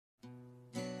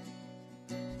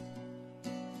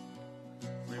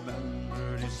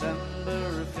Remember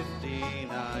December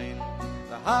 '59,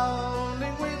 the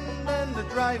howling wind and the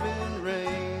driving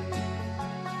rain.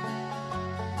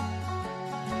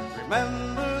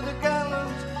 Remember the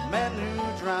gallant men who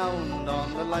drowned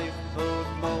on the lifeboat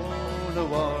Mona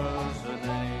was her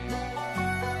name.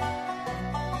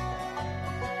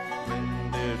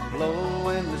 Wind did blow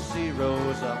and the sea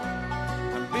rose up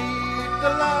and beat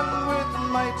the land with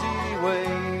mighty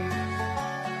waves.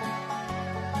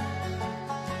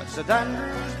 At St.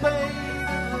 Andrew's Bay,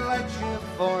 the lightship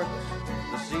fort,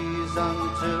 the seas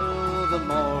until the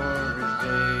morning's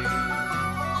day.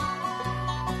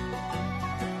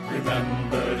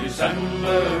 Remember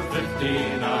December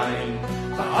 '59,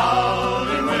 the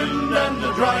howling wind and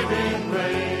the driving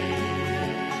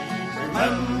rain.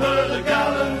 Remember the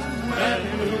gallant men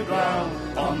who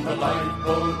drowned on the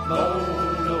lifeboat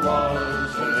Mona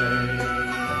was her name.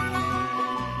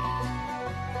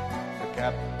 The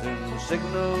captain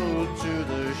signaled to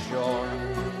the shore,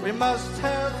 we must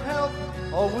have help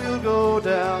or we'll go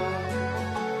down.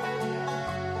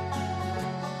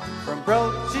 From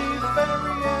Broughty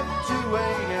Ferry at 2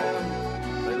 a.m.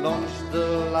 they launched the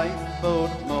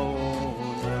lifeboat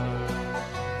Mona.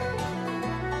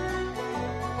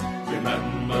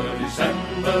 Remember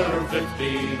December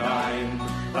 '59,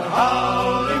 the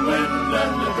howling wind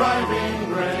and the driving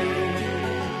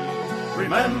rain.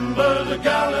 Remember the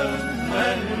gallant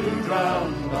men who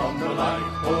drowned on the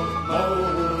lifeboat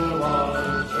Mona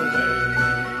was her name.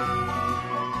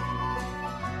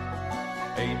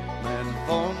 8 men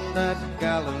formed that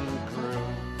gallant crew,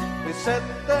 they set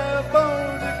their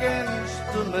boat against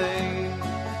the main.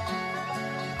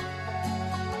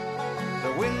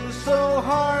 The wind so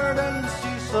hard and the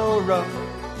sea so rough,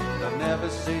 they'll never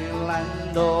see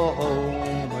land or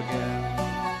home again.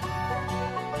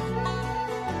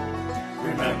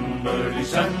 Remember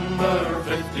December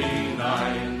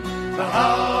 '59, the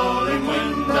howling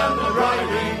wind and the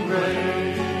driving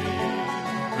rain.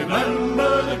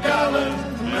 Remember the gallant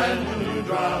men who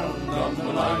drowned on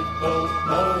the lifeboat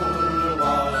Mona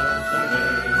was her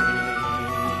name.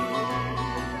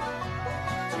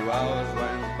 2 hours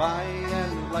went by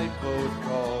and the lifeboat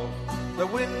called, the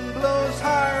wind blows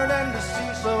hard and the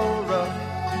sea so rough.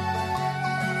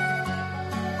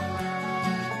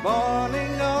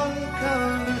 Morning on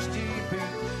Carnoustie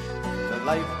Beach, the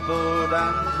lifeboat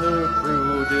and her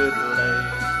crew did lay.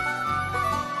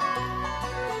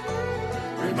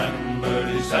 Remember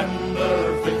December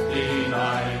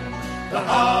 '59, the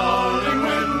howling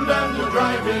wind and the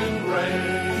driving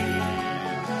rain.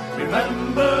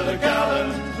 Remember the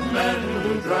gallant men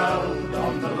who drowned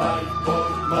on the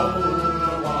lifeboat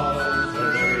Mona was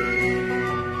her name.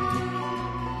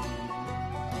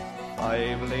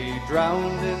 5 lay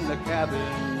drowned in the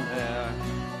cabin air,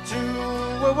 2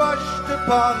 were washed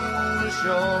upon the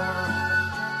shore.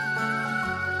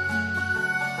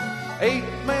 8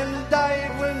 men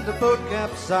died when the boat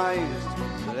capsized,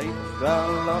 but 8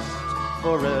 are lost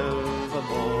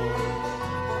forevermore.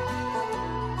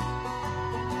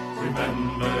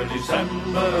 Remember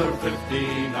December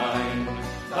 '59,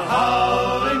 the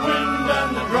howling wind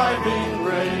and the driving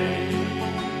rain.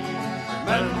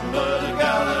 Remember the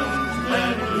gallant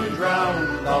men who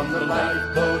drowned on the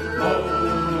lifeboat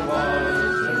Mona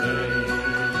was her name.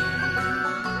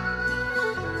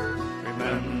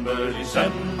 Remember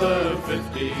December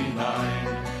 '59,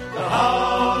 the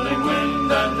howling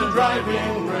wind and the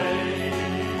driving rain.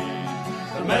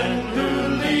 The men who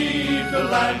leave the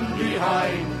land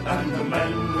behind and the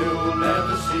men who'll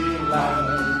never see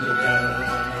land again.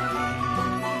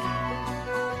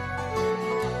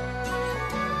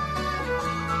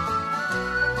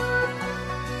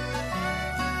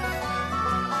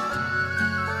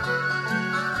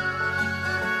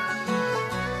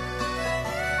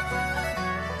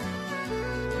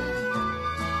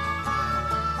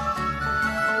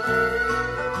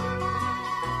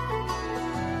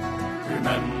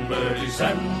 Remember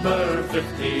December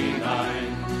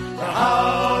 '59, the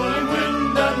howling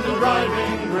wind and the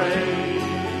driving rain.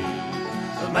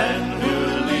 The men who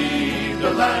leave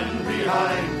the land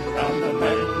behind and the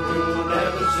men